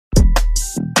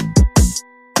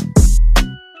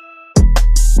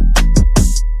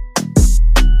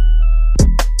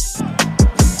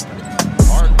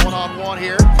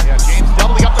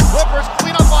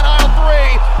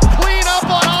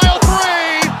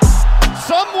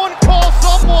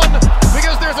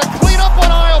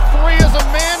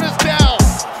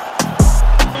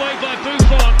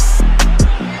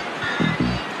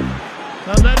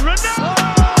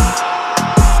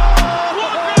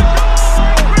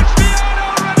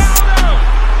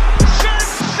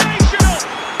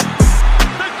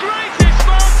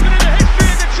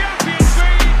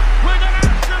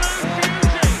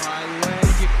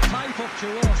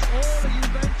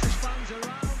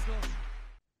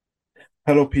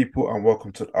Hello people and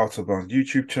welcome to the Outer Bound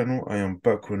YouTube channel. I am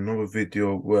back with another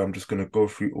video where I'm just going to go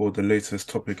through all the latest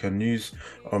topic and news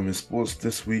in sports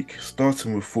this week,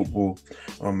 starting with football.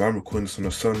 I'm recording this on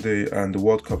a Sunday and the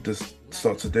World Cup this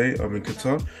start today. I'm in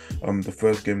Qatar. The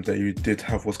first game that you did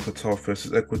have was Qatar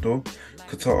versus Ecuador.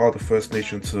 Qatar are the first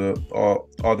nation to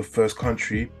are the first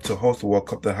country to host the World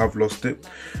Cup that have lost it.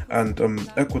 And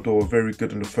Ecuador were very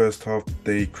good in the first half.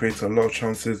 They created a lot of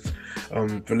chances.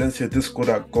 Valencia did score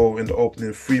that goal in the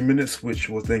opening 3 minutes, which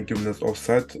was then given as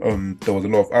offside. There was a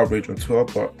lot of outrage on Twitter,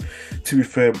 but to be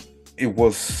fair, it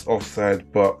was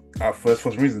offside. But at first,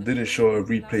 for some reason, they didn't show a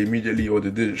replay immediately, or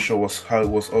they didn't show us how it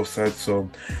was offside. So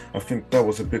I think that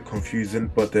was a bit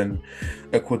confusing. But then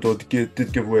Ecuador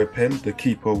did give away a pen. The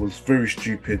keeper was very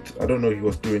stupid. I don't know what he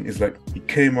was doing. It's like he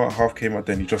came out, half came out,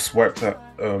 then he just swiped at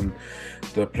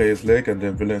the player's leg, and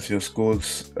then Valencia scored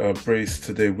a brace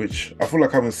today, which I feel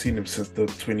like I haven't seen him since the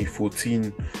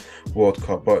 2014 World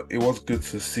Cup. But it was good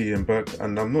to see him back,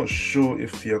 and I'm not sure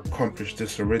if he accomplished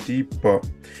this already, but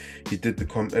he did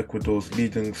become Ecuador's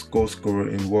leading goal scorer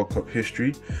in World Cup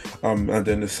history. And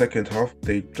then the second half,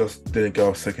 they just didn't get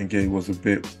our second game. It was a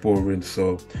bit boring,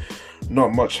 so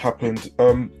not much happened.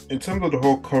 In terms of the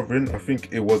whole covering, I think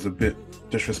it was a bit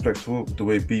disrespectful the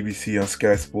way BBC and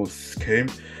Sky Sports came.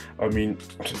 I mean,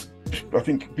 I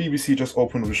think BBC just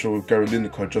opened the show with Gary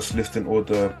Lineker just listing all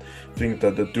the things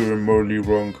that they're doing morally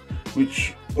wrong,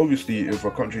 which obviously if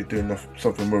a country is doing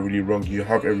something morally wrong, you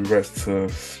have every right to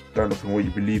stand up in what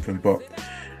you believe in, but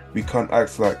we can't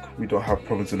act like we don't have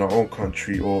problems in our own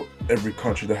country, or every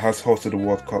country that has hosted the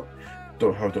World Cup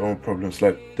don't have their own problems.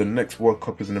 Like the next World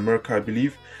Cup is in America, I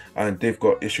believe, and they've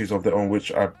got issues of their own,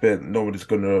 which I bet nobody's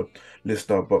gonna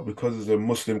list out. But because it's a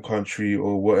Muslim country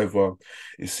or whatever,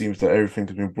 it seems that everything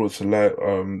has been brought to light.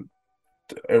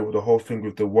 The whole thing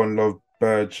with the One Love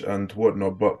badge and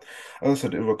whatnot. But as I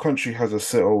said, if a country has a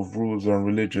set of rules and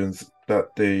religions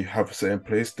that they have set in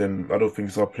place, then I don't think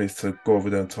it's our place to go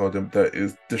over there and tell them that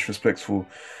is disrespectful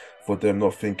for them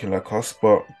not thinking like us.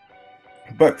 But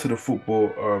back to the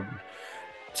football.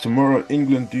 Tomorrow,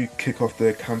 England do kick off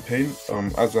their campaign.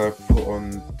 As I put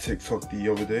on TikTok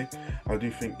the other day, I do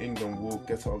think England will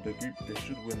get out of the group. They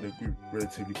should win the group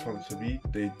relatively comfortably.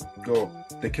 They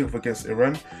kick off against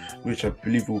Iran, which I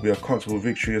believe will be a comfortable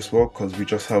victory as well, because we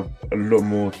just have a lot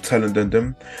more talent than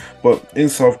them. But in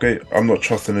Southgate, I'm not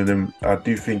trusting in him. I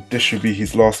do think this should be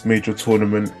his last major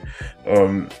tournament.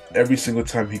 Every single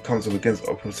time he comes up against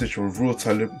opposition with real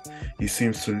talent, he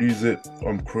seems to lose it.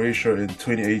 Croatia in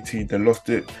 2018, they lost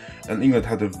it, and England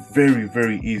had a very,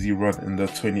 very easy run in the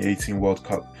 2018 World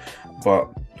Cup, but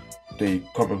they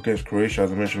come up against Croatia,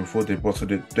 as I mentioned before, they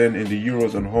bottled it. Then in the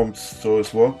Euros and home so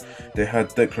as well, they had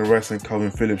Declan Rice and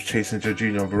Calvin Phillips chasing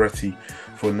Jorginho and Verratti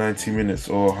for 90 minutes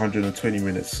or 120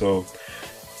 minutes. So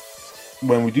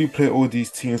when we do play all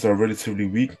these teams that are relatively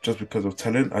weak just because of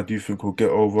talent, I do think we'll get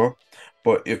over.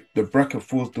 But if the bracket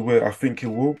falls the way I think it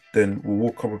will, then we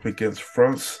will come up against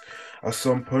France at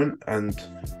some point. And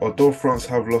although France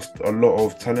have lost a lot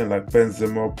of talent like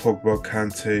Benzema, Pogba,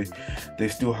 Kante, they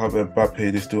still have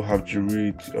Mbappe, they still have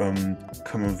Giroud,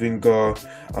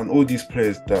 Camavinga, and all these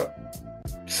players that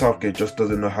Southgate just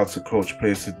doesn't know how to coach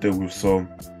players to deal with. So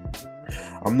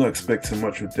I'm not expecting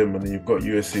much with them. And then you've got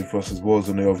USA versus Wales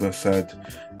on the other side.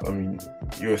 I mean,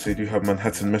 USA do have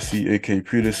Manhattan Messi, aka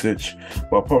Pulisic,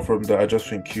 but apart from that, I just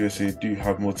think USA do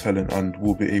have more talent and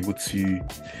will be able to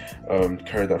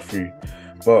carry that through.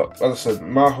 But as I said,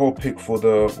 my whole pick for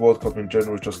the World Cup in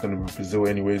general is just going to be Brazil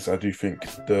anyways. I do think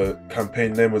the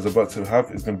campaign Neymar's about to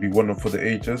have is going to be one for the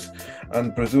ages,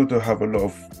 and Brazil do have a lot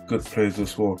of good players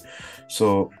as well.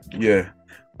 So yeah,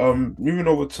 moving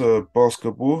over to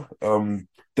basketball,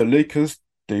 the Lakers,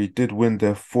 they did win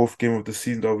their fourth game of the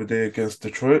season the other day against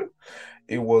Detroit.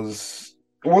 It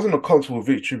wasn't a comfortable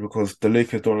victory because the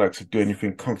Lakers don't like to do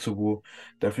anything comfortable.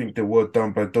 I think they were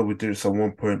down by double digits at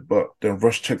one point, but then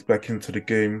Russ checked back into the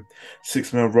game.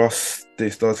 Six-man Russ, they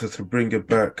started to bring it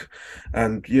back.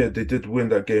 And yeah, they did win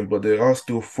that game, but they are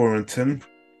still 4-10.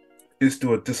 It's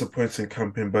still a disappointing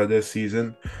campaign by their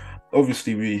season.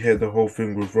 Obviously, we hear the whole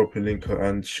thing with Rob Pelinka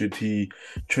and should he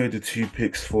trade the two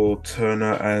picks for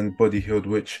Turner and Buddy Hield,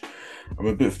 which I'm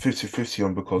a bit 50-50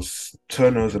 on, because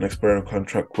Turner is an expiring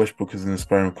contract, Westbrook is an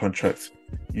expiring contract.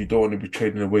 you don't want to be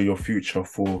trading away your future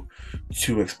for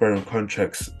two expiring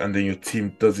contracts, and then your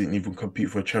team doesn't even compete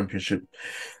for a championship.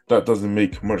 That doesn't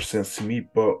make much sense to me,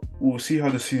 but we'll see how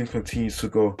the season continues to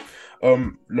go.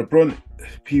 LeBron,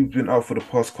 he's been out for the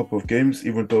past couple of games,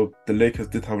 even though the Lakers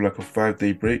did have like a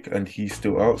 5-day break and he's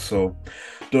still out. So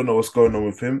don't know what's going on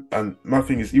with him. And my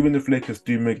thing is, even if Lakers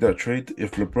do make that trade,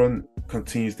 if LeBron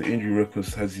continues the injury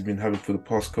records as he's been having for the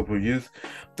past couple of years,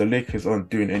 the Lakers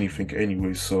aren't doing anything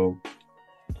anyway. So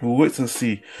we'll wait to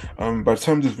see. By the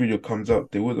time this video comes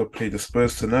out, they would have played the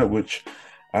Spurs tonight, which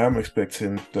I am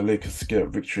expecting the Lakers to get a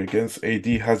victory against. AD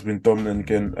has been dominant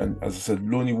again, and as I said,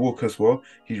 Lonnie Walker as well.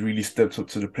 He's really stepped up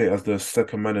to the plate as the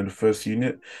second man in the first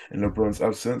unit in LeBron's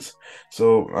absence.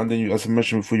 So, and then as I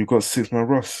mentioned before, you've got six-man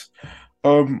Russ.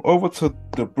 Over to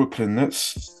the Brooklyn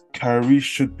Nets. Kyrie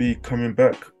should be coming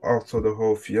back after the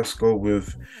whole fiasco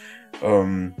with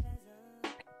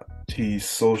his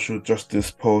social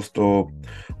justice post or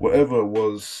whatever it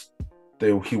was.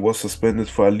 He was suspended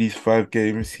for at least 5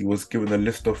 games. He was given a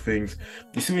list of things.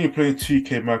 You see, when you're playing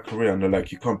 2K My Career and they're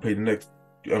like, you can't play the next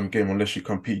game unless you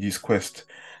complete these quests.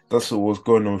 That's what was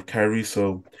going on with Kyrie.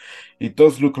 So it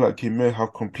does look like he may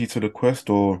have completed a quest,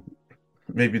 or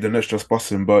maybe the Nets just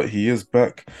bust him. But he is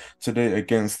back today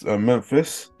against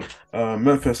Memphis.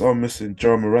 Memphis are missing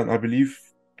Ja Morant, I believe,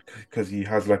 because he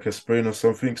has like a sprain or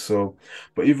something. So,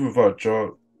 but even without Ja,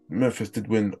 Memphis did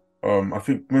win. I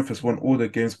think Memphis won all the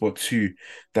games but two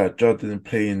that Ja didn't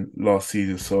play in last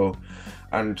season. So,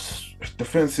 and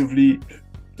defensively,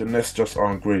 the Nets just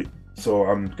aren't great. So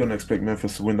I'm gonna expect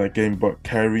Memphis to win that game. But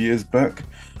Kyrie is back.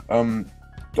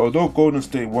 Although Golden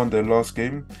State won their last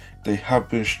game, they have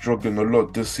been struggling a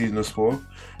lot this season as well.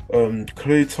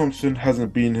 Klay Thompson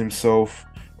hasn't been himself.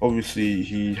 Obviously,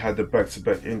 he had the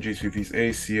back-to-back injuries with his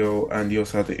ACL, and he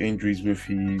also had the injuries with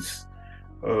his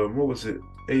what was it?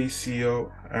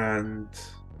 ACL and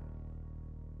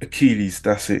Achilles.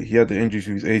 That's it. He had the injuries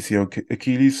with his ACL,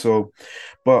 Achilles. So,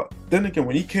 but then again,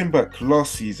 when he came back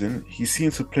last season, he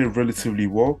seemed to play relatively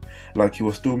well. Like he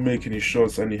was still making his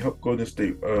shots, and he helped Golden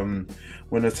State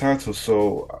win a title.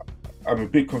 So I'm a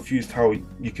bit confused how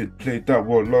you could play that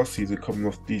well last season coming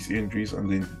off these injuries,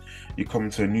 and then you come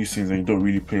into a new season and you don't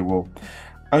really play well.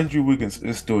 Andrew Wiggins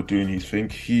is still doing his thing.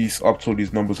 He's upped all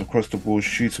these numbers across the board,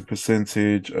 shooting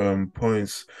percentage,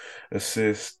 points,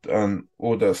 assists, and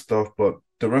all that stuff. But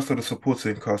the rest of the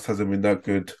supporting cast hasn't been that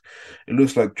good. It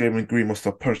looks like Draymond Green must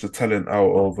have punched the talent out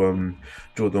of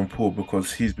Jordan Poole,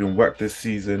 because he's been whacked this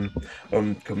season.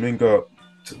 Kuminga,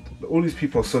 all these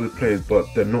people are solid players, but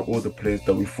they're not all the players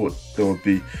that we thought they would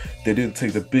be. They didn't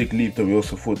take the big leap that we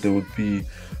also thought they would be.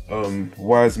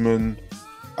 Wiseman,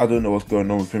 I don't know what's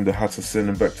going on with him. They had to send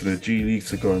him back to the G League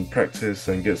to go and practice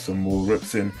and get some more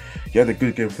reps in. He had a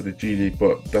good game for the G League,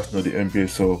 but that's not the NBA,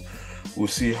 so we'll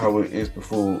see how it is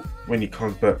when he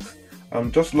comes back.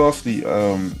 Just lastly,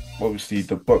 obviously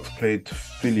the Bucks played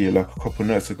Philly like a couple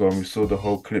nights ago, and we saw the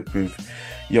whole clip with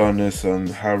Giannis and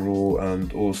Harrell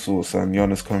and all sorts, and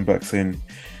Giannis coming back saying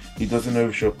he doesn't know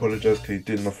if he should apologize because he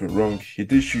did nothing wrong. He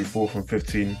did shoot 4 from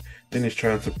 15, then he's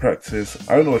trying to practice.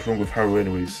 I don't know what's wrong with Harrell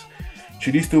anyways.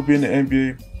 Should he still be in the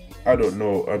NBA? I don't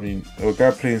know. I mean, a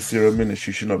guy playing 0 minutes,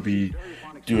 you should not be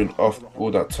doing all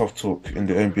that tough talk in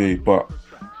the NBA. But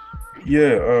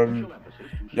yeah,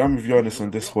 I'm with Giannis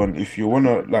on this one. If you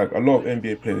wanna, like, a lot of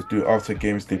NBA players do after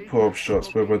games, they put up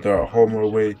shots whether they're at home or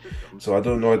away. So I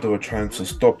don't know if they were trying to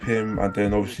stop him, and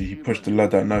then obviously he pushed the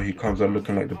ladder, and now he comes out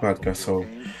looking like the bad guy. So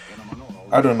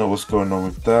I don't know what's going on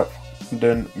with that.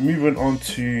 Then moving on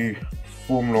to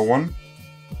Formula One,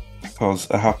 because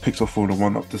I have picked up Formula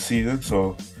One up the season,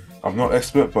 so I'm not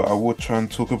expert, but I will try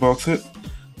and talk about it.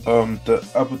 The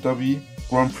Abu Dhabi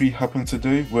Grand Prix happened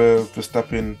today, where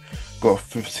Verstappen got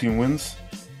 15 wins,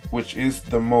 which is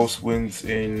the most wins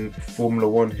in Formula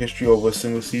One history over a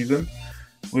single season.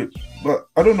 But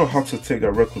I don't know how to take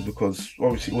that record, because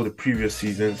obviously all the previous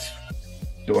seasons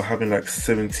they were having like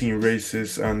 17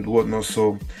 races and whatnot,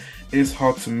 so it's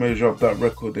hard to measure up that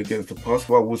record against the past.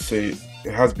 But I would say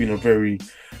it has been a very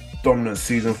dominant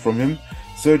season from him.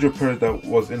 Sergio Perez, that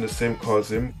was in the same car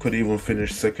as him, could even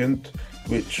finish second,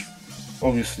 which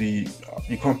obviously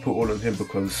you can't put all on him,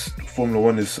 because Formula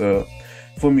One is,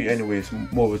 for me anyways,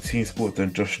 more of a team sport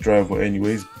than just driver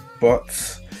anyways.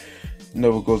 But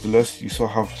nevertheless, you saw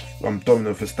how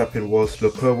dominant Verstappen was.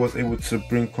 Leclerc was able to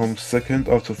bring home second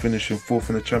after finishing fourth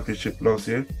in the championship last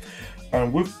year.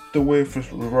 And with the way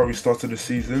Ferrari started the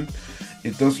season,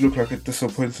 it does look like a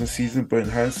disappointing season, but in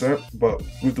hindsight, but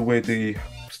with the way they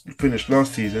finished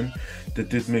last season, they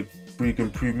did make big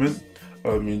improvement.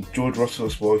 I mean, George Russell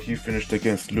as well, he finished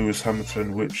against Lewis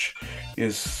Hamilton, which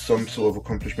is some sort of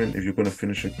accomplishment if you're going to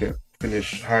finish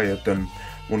finish higher than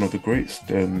one of the greats,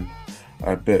 then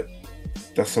I bet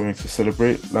that's something to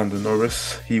celebrate. Lando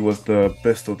Norris, he was the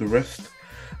best of the rest.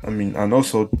 I mean, and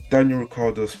also Daniel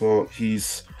Ricciardo as well.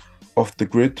 He's off the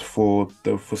grid for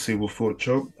the foreseeable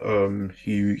future.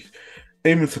 He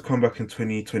aiming to come back in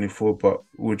 2024, but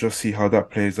we'll just see how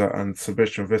that plays out. And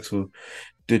Sebastian Vettel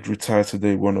did retire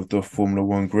today, one of the Formula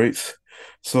One greats.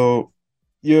 So,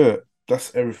 yeah,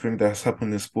 that's everything that's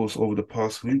happened in sports over the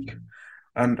past week.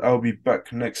 And I'll be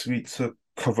back next week to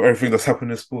cover everything that's happened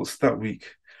in sports that week.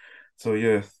 So,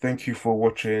 yeah, thank you for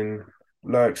watching.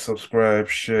 Like, subscribe,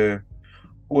 share,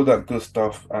 all that good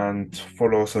stuff, and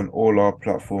follow us on all our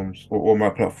platforms, or all my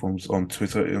platforms on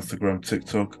Twitter, Instagram,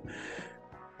 TikTok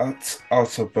at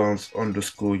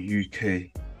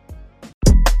outerbounds_UK.